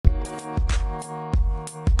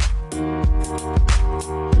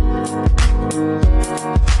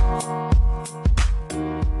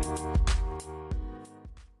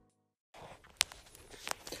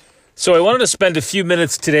So I wanted to spend a few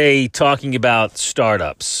minutes today talking about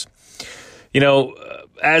startups.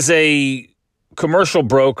 As a commercial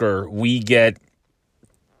broker, we get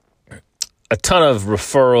a ton of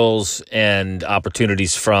referrals and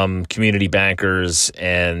opportunities from community bankers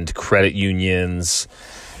and credit unions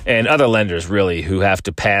and other lenders, really, who have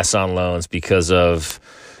to pass on loans because of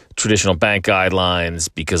traditional bank guidelines,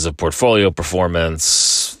 because of portfolio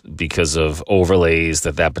performance, because of overlays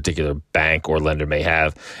that particular bank or lender may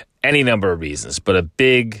have, any number of reasons. But a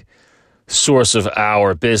big source of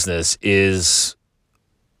our business is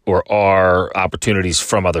or are opportunities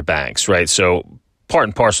from other banks, right? So part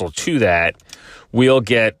and parcel to that, we'll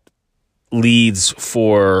get leads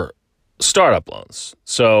for startup loans.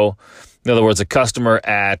 So in other words, a customer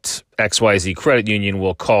at XYZ Credit Union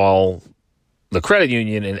will call the credit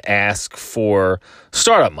union and ask for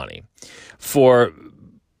startup money for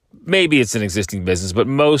maybe it's an existing business, but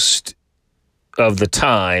most of the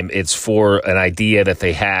time it's for an idea that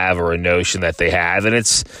they have or a notion that they have. And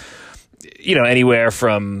it's, anywhere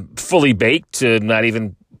from fully baked to not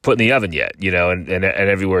even put in the oven yet, and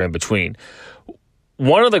everywhere in between.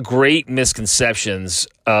 One of the great misconceptions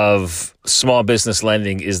of small business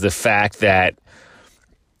lending is the fact that,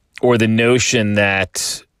 or the notion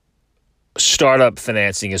that startup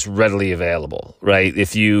financing is readily available, right?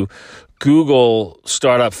 If you Google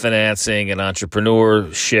startup financing and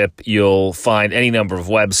entrepreneurship, you'll find any number of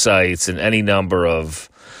websites and any number of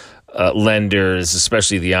lenders,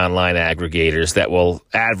 especially the online aggregators, that will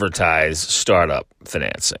advertise startup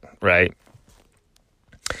financing, right?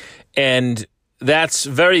 And that's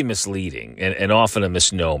very misleading and often a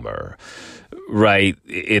misnomer, right?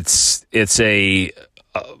 It's a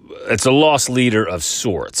loss leader of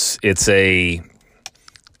sorts. It's a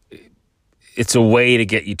way to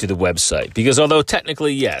get you to the website, because although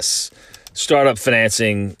technically, yes, startup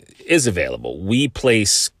financing is available, we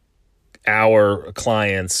place our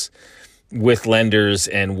clients with lenders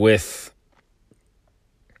and with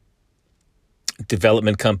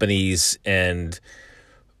development companies and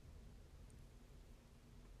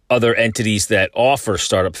other entities that offer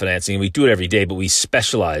startup financing. We do it every day, but we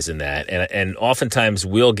specialize in that. And oftentimes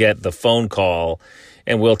we'll get the phone call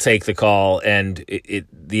and we'll take the call, and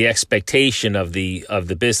the expectation of the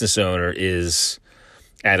business owner is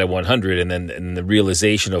at a 100, and the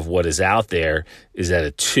realization of what is out there is at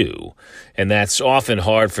a 2. And that's often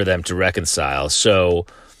hard for them to reconcile. So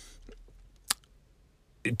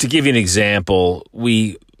to give you an example,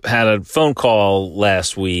 we had a phone call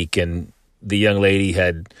last week, and the young lady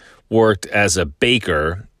had worked as a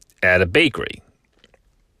baker at a bakery.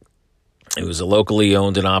 It was a locally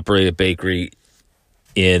owned and operated bakery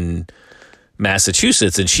in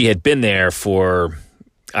Massachusetts, and she had been there for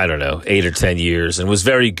 8 or 10 years, and was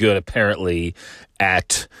very good, apparently,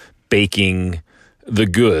 at baking the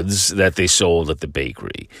goods that they sold at the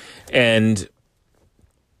bakery. And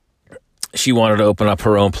she wanted to open up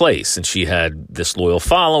her own place, and she had this loyal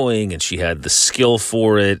following, and she had the skill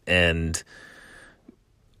for it, and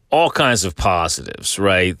all kinds of positives,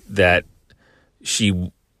 right, that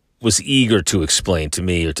she was eager to explain to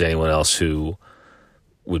me or to anyone else who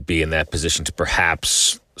would be in that position to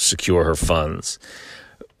perhaps secure her funds.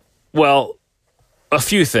 Well, a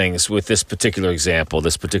few things with this particular example,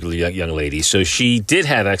 this particular young lady. So she did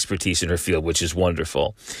have expertise in her field, which is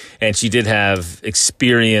wonderful. And she did have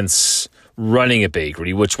experience running a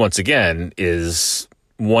bakery, which once again is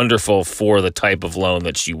wonderful for the type of loan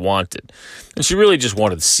that she wanted. And she really just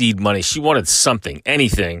wanted seed money. She wanted something,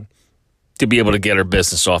 anything, to be able to get her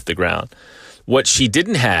business off the ground. What she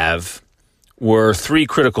didn't have were 3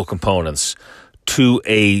 critical components to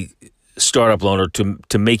a startup loan, or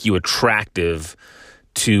to make you attractive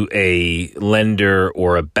to a lender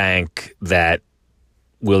or a bank that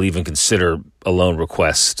will even consider a loan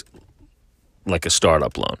request like a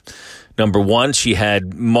startup loan. Number 1, she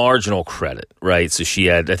had marginal credit, right? So she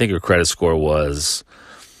had, I think her credit score was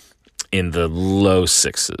in the low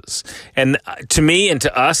 6s. And to me and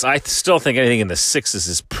to us, I still think anything in the 6s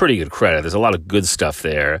is pretty good credit. There's a lot of good stuff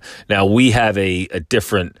there. Now, we have a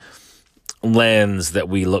different lens that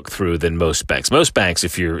we look through than most banks. Most banks,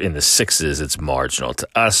 if you're in the 6s, it's marginal. To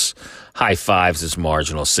us, high 5s is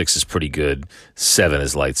marginal, 6 is pretty good, 7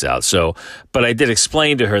 is lights out. So, but I did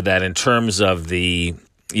explain to her that in terms of the,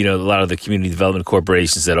 a lot of the community development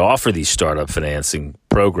corporations that offer these startup financing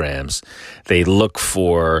programs, they look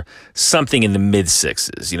for something in the mid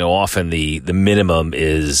 6s. Often the minimum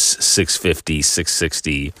is 650,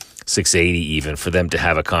 660, 680 even, for them to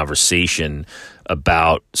have a conversation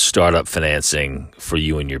about startup financing for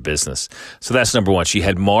you and your business. So that's number 1. She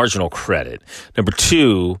had marginal credit. Number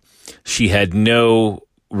 2, she had no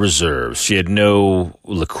reserves. She had no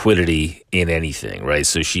liquidity in anything, right?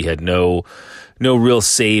 So she had no real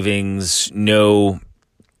savings, no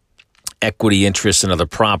equity interest in other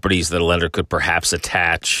properties that a lender could perhaps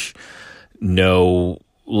attach, no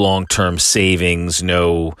long-term savings,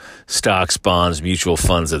 no stocks, bonds, mutual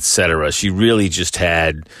funds, etc. She really just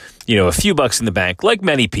had, a few bucks in the bank, like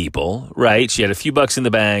many people, right? She had a few bucks in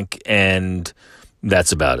the bank, and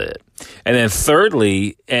that's about it. And then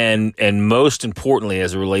thirdly, and most importantly,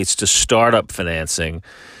 as it relates to startup financing,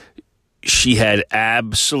 she had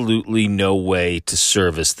absolutely no way to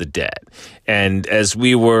service the debt. And as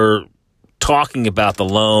we were talking about the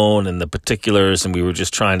loan and the particulars, and we were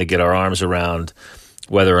just trying to get our arms around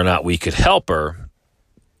whether or not we could help her,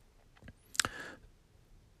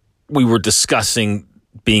 we were discussing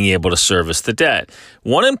being able to service the debt.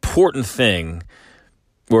 One important thing,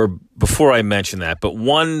 or before I mention that, but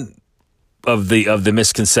one of the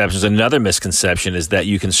misconceptions, another misconception is that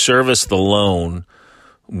you can service the loan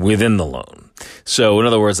within the loan. So in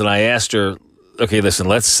other words, and I asked her, okay, listen,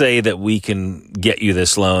 let's say that we can get you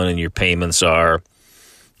this loan and your payments are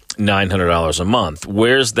 $900 a month.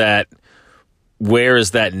 Where is that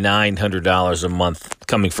 $900 a month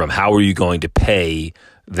coming from? How are you going to pay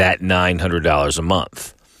that $900 a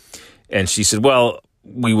month? And she said, well,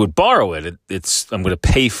 we would borrow it. I'm going to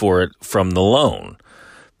pay for it from the loan.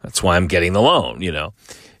 That's why I'm getting the loan,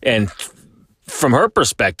 And from her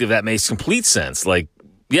perspective, that makes complete sense. Like,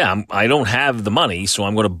 yeah, I don't have the money, so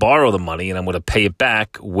I'm going to borrow the money and I'm going to pay it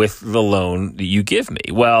back with the loan that you give me.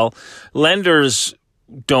 Well, lenders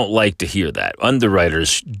don't like to hear that.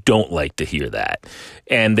 Underwriters don't like to hear that.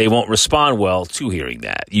 And they won't respond well to hearing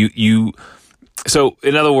that. So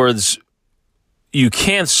in other words, you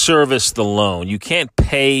can't service the loan. You can't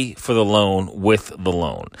pay for the loan with the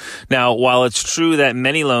loan. Now, while it's true that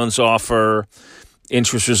many loans offer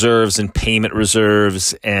interest reserves and payment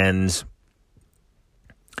reserves and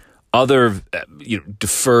other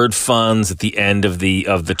deferred funds at the end of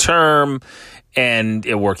the term and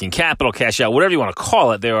a working capital, cash out, whatever you want to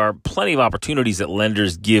call it, there are plenty of opportunities that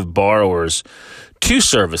lenders give borrowers to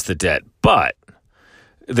service the debt. But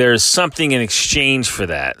there's something in exchange for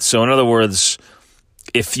that. So in other words,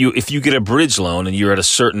 if you get a bridge loan and you're at a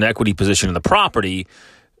certain equity position in the property,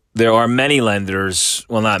 there are many lenders,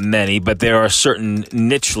 well, not many, but there are certain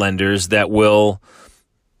niche lenders that will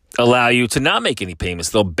allow you to not make any payments.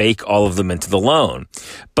 They'll bake all of them into the loan.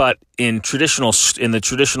 But in the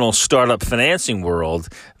traditional startup financing world,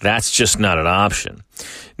 that's just not an option.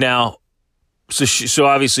 Now, so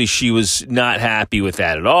obviously she was not happy with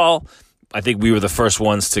that at all. I think we were the first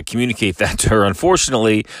ones to communicate that to her,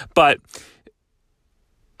 unfortunately. But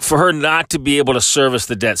for her not to be able to service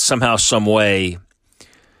the debt somehow, some way,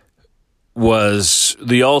 was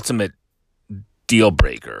the ultimate deal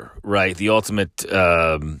breaker, right? The ultimate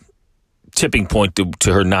tipping point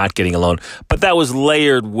to her not getting a loan. But that was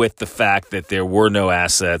layered with the fact that there were no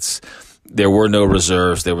assets, there were no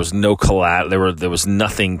reserves, there was no collateral, there was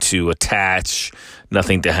nothing to attach,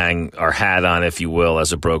 nothing to hang our hat on, if you will,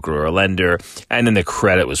 as a broker or a lender, and then the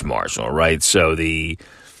credit was marginal, right? So the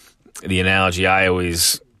analogy I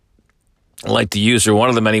always like to use, or one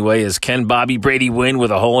of them anyway, is can Bobby Brady win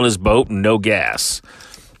with a hole in his boat and no gas?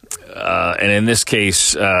 And in this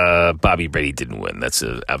case, Bobby Brady didn't win. That's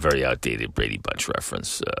a very outdated Brady Bunch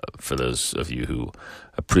reference for those of you who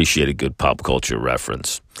appreciate a good pop culture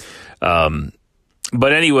reference.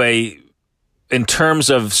 But anyway, in terms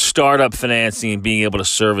of startup financing and being able to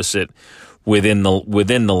service it within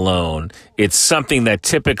the loan, it's something that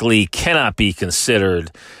typically cannot be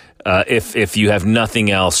considered if you have nothing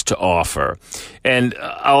else to offer. And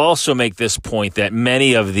I'll also make this point that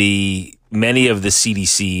many of the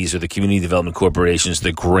CDCs or the community development corporations,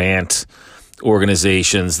 the grant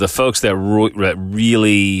organizations, the folks that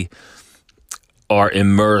really are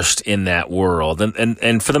immersed in that world,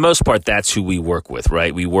 and for the most part, that's who we work with,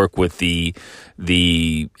 right? We work with the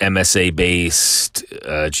MSA-based,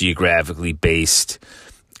 geographically based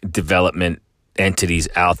development entities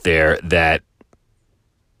out there that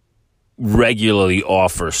regularly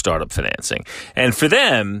offer startup financing. And for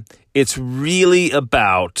them, it's really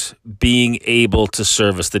about being able to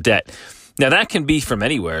service the debt. Now, that can be from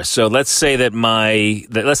anywhere. So let's say that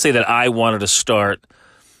I wanted to start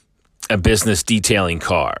a business detailing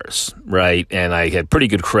cars, right? And I had pretty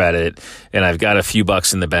good credit, and I've got a few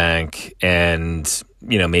bucks in the bank, and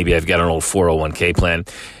maybe I've got an old 401k plan.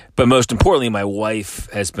 But most importantly, my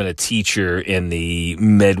wife has been a teacher in the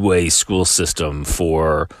Medway school system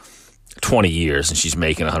for 20 years, and she's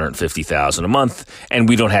making $150,000 a month, and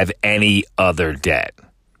we don't have any other debt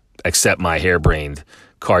except my harebrained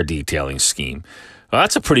car detailing scheme. Well,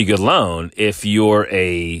 that's a pretty good loan if you're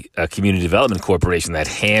a community development corporation that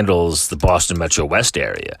handles the Boston Metro West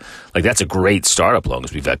area. Like, that's a great startup loan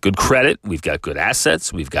because we've got good credit, we've got good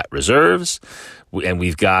assets, we've got reserves, and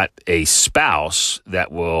we've got a spouse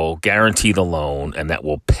that will guarantee the loan and that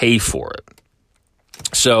will pay for it.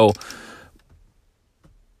 So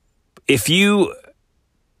if you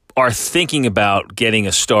are thinking about getting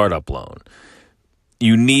a startup loan,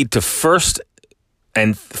 you need to first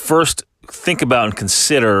think about and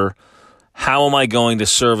consider, how am I going to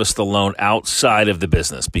service the loan outside of the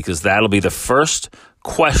business? Because that'll be the first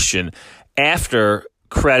question after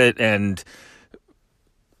credit and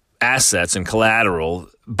assets and collateral.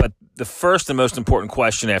 But the first and most important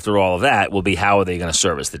question after all of that will be, how are they going to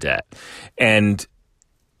service the debt? And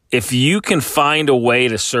if you can find a way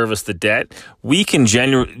to service the debt, we can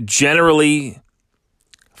generally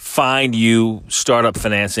find you startup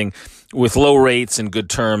financing with low rates and good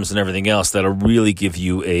terms and everything else that'll really give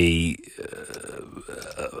you a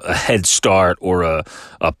head start or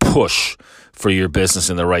a push for your business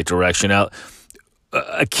in the right direction. Now,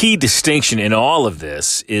 a key distinction in all of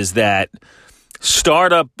this is that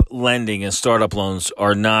startup lending and startup loans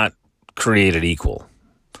are not created equal,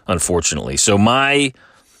 unfortunately. So my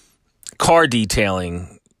car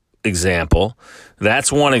detailing example,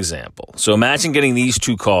 that's one example. So imagine getting these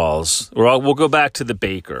two calls, or we'll go back to the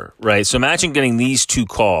baker, right? So imagine getting these two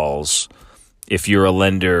calls if you're a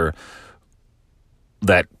lender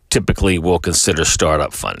that typically will consider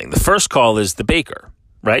startup funding. The first call is the baker,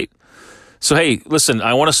 right? So, hey, listen,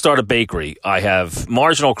 I want to start a bakery. I have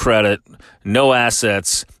marginal credit, no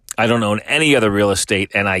assets, I don't own any other real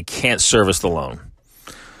estate, and I can't service the loan.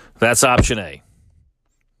 That's option A.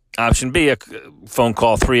 Option B, a phone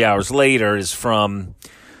call 3 hours later, is from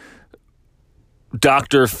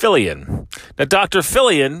Dr. Fillion. Now, Dr.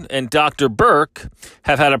 Fillion and Dr. Burke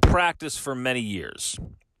have had a practice for many years.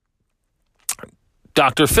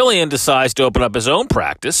 Dr. Fillion decides to open up his own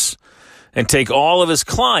practice and take all of his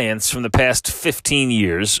clients from the past 15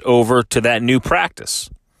 years over to that new practice.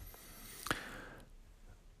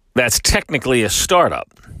 That's technically a startup.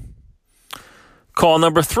 Call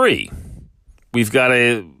number 3. We've got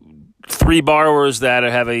 3 borrowers that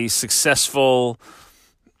have a successful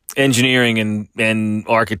engineering and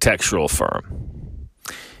architectural firm.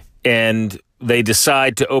 And they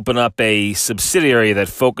decide to open up a subsidiary that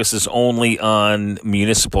focuses only on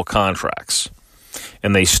municipal contracts.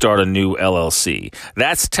 And they start a new LLC.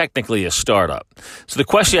 That's technically a startup. So the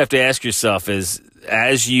question you have to ask yourself is,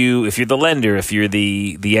 if you're the lender, if you're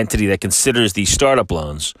the entity that considers these startup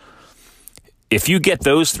loans, if you get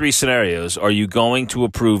those 3 scenarios, are you going to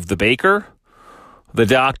approve the baker, the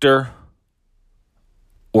doctor,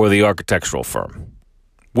 or the architectural firm?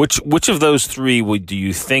 Which of those 3 do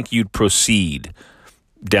you think you'd proceed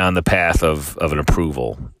down the path of an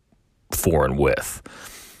approval for and with?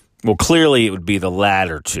 Well, clearly it would be the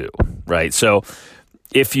latter 2, right? So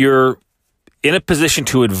if you're in a position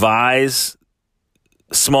to advise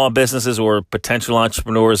small businesses or potential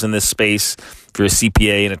entrepreneurs in this space, if you're a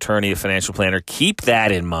CPA, an attorney, a financial planner, keep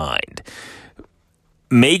that in mind.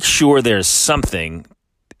 Make sure there's something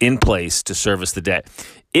in place to service the debt.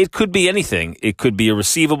 It could be anything. It could be a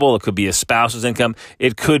receivable. It could be a spouse's income.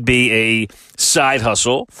 It could be a side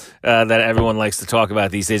hustle that everyone likes to talk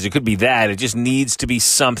about these days. It could be that. It just needs to be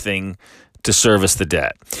something to service the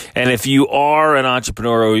debt. And if you are an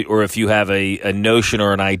entrepreneur, or if you have a notion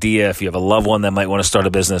or an idea, if you have a loved one that might want to start a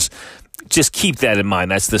business, just keep that in mind.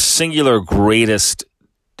 That's the singular greatest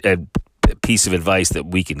piece of advice that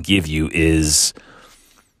we can give you is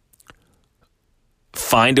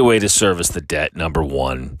find a way to service the debt, number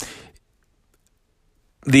 1.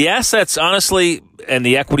 The assets, honestly, and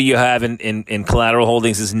the equity you have in collateral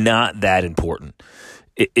holdings is not that important.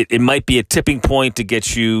 It might be a tipping point to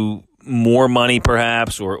get you more money,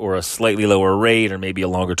 perhaps, or a slightly lower rate, or maybe a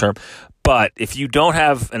longer term. But if you don't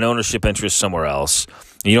have an ownership interest somewhere else,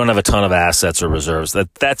 you don't have a ton of assets or reserves,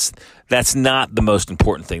 that's not the most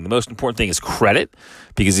important thing. The most important thing is credit,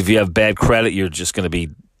 because if you have bad credit, you're just going to be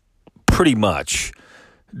pretty much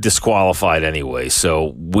disqualified anyway.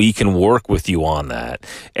 So we can work with you on that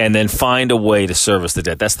and then find a way to service the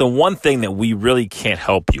debt. That's the one thing that we really can't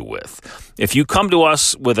help you with. If you come to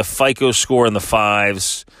us with a FICO score in the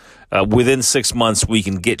 5s, within 6 months, we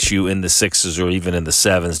can get you in the 6s or even in the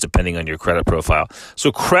 7s, depending on your credit profile.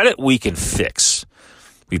 So credit we can fix.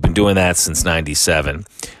 We've been doing that since 97.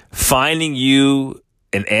 Finding you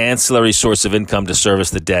an ancillary source of income to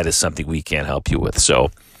service the debt is something we can't help you with.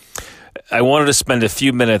 So I wanted to spend a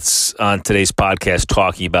few minutes on today's podcast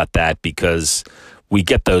talking about that, because we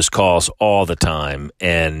get those calls all the time.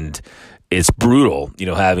 And it's brutal,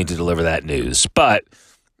 having to deliver that news. But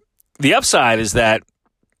the upside is that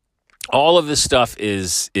all of this stuff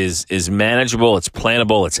is manageable, it's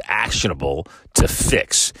plannable, it's actionable to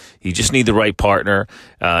fix. You just need the right partner.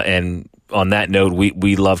 And on that note,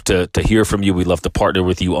 we love to hear from you. We love to partner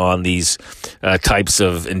with you on these types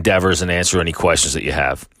of endeavors and answer any questions that you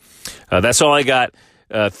have. That's all I got.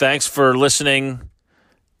 Thanks for listening.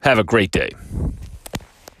 Have a great day.